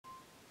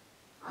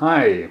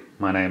Hi,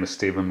 my name is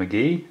Stephen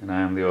McGee and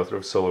I am the author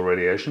of Solar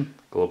Radiation,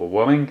 Global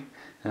Warming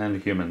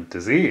and Human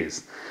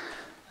Disease.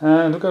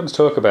 And we're going to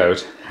talk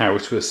about how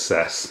to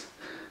assess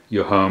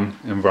your home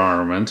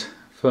environment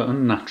for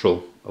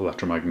unnatural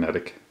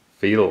electromagnetic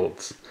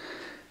fields.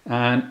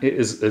 And it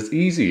is as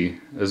easy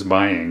as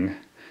buying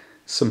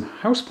some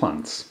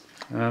houseplants.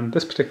 And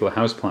this particular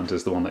houseplant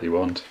is the one that you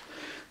want.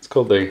 It's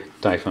called the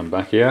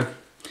Dieffenbachia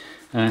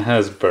and it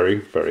has very,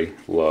 very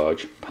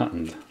large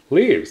patterned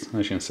leaves.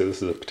 As you can see,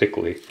 this is a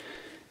particularly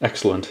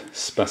excellent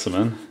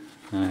specimen.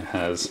 It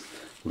has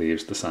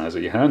leaves the size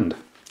of your hand.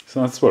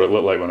 So that's what it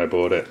looked like when I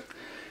bought it.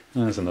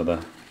 There's another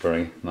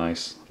very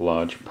nice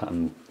large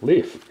patterned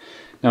leaf.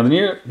 Now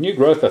the new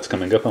growth that's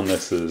coming up on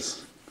this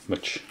is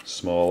much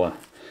smaller,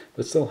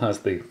 but still has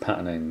the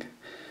patterning.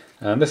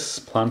 And this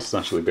plant has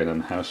actually been in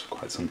the house for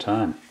quite some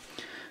time.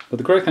 But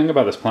the great thing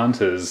about this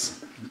plant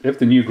is if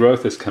the new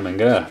growth is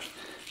coming up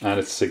and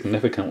it's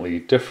significantly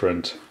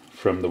different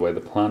from the way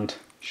the plant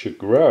should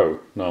grow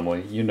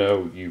normally, you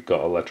know you've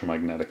got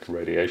electromagnetic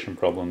radiation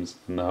problems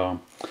in the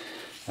home.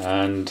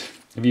 And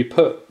if you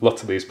put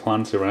lots of these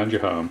plants around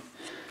your home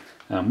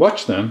and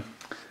watch them,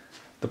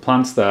 the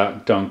plants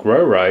that don't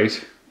grow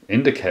right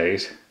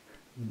indicate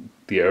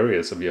the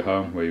areas of your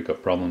home where you've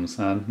got problems.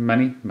 And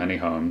many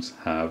homes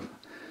have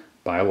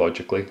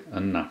biologically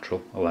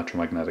unnatural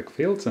electromagnetic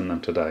fields in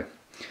them today.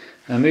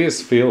 And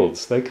these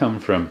fields, they come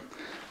from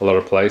a lot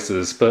of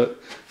places,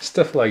 but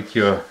stuff like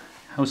your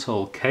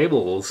household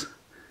cables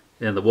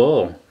in the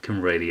wall can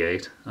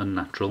radiate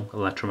unnatural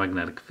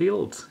electromagnetic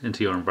fields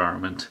into your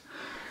environment.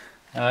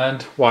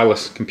 And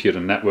wireless computer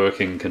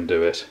networking can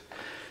do it.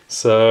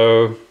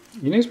 So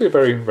you need to be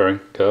very, very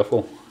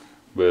careful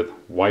with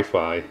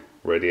Wi-Fi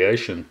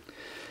radiation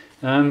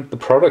and the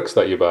products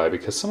that you buy,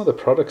 because some of the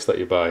products that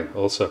you buy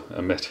also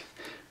emit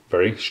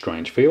very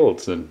strange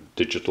fields, and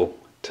digital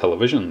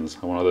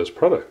televisions are one of those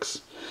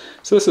products.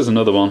 So this is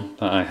another one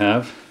that I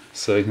have.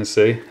 So you can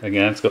see,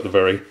 again, it's got the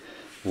very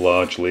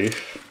large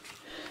leaf,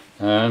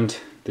 and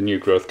the new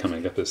growth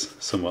coming up is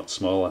somewhat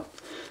smaller.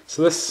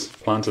 So this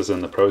plant is in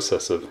the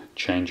process of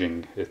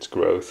changing its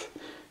growth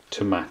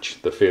to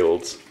match the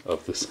fields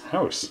of this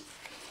house.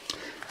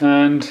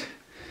 And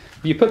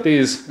you put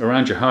these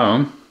around your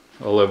home,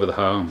 all over the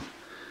home,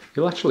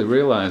 you'll actually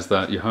realize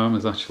that your home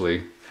is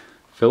actually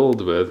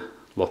filled with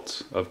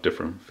lots of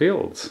different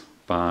fields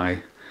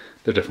by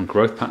the different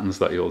growth patterns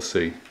that you'll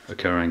see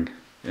occurring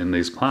in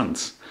these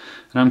plants.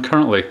 And I'm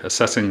currently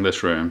assessing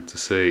this room to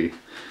see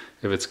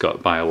if it's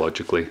got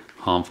biologically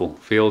harmful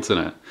fields in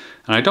it.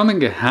 And I don't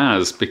think it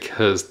has,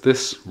 because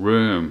this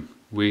room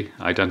we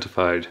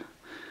identified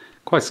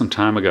quite some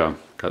time ago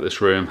that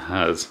this room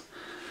has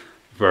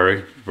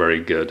very, very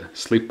good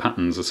sleep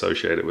patterns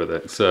associated with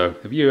it. So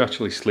if you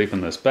actually sleep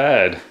in this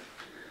bed,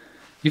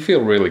 you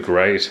feel really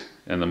great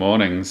in the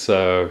morning.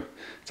 So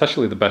it's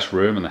actually the best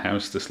room in the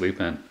house to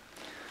sleep in.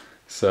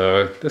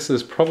 So this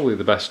is probably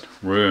the best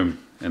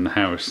room in the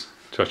house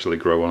to actually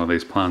grow one of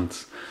these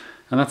plants.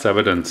 And that's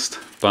evidenced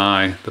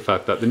by the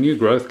fact that the new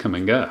growth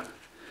coming up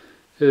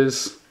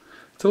it's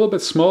a little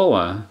bit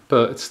smaller,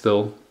 but it's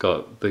still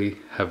got the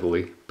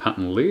heavily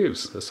patterned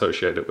leaves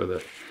associated with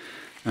it.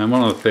 And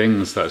one of the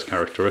things that's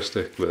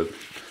characteristic with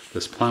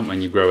this plant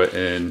when you grow it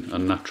in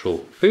unnatural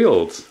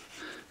fields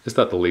is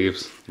that the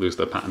leaves lose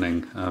their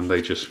patterning and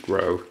they just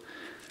grow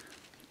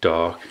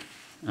dark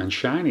and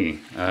shiny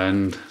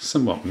and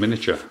somewhat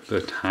miniature.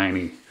 They're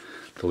tiny,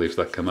 the leaves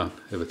that come up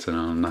if it's in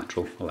an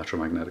unnatural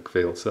electromagnetic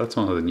field. So that's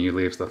one of the new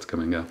leaves that's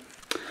coming up.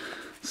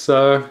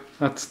 So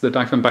that's the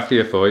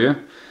Dieffenbachia for you,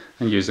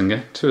 and using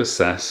it to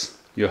assess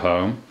your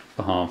home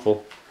for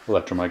harmful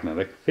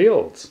electromagnetic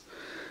fields.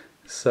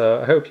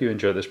 So I hope you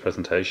enjoyed this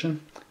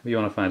presentation. If you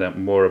want to find out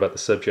more about the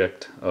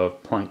subject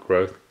of plant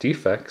growth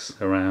defects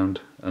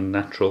around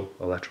unnatural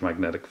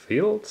electromagnetic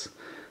fields,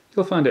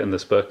 you'll find it in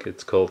this book.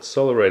 It's called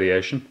Solar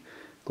Radiation,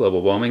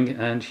 Global Warming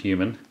and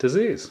Human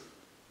Disease.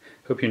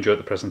 Hope you enjoyed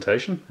the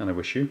presentation, and I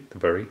wish you the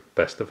very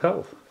best of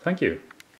health. Thank you.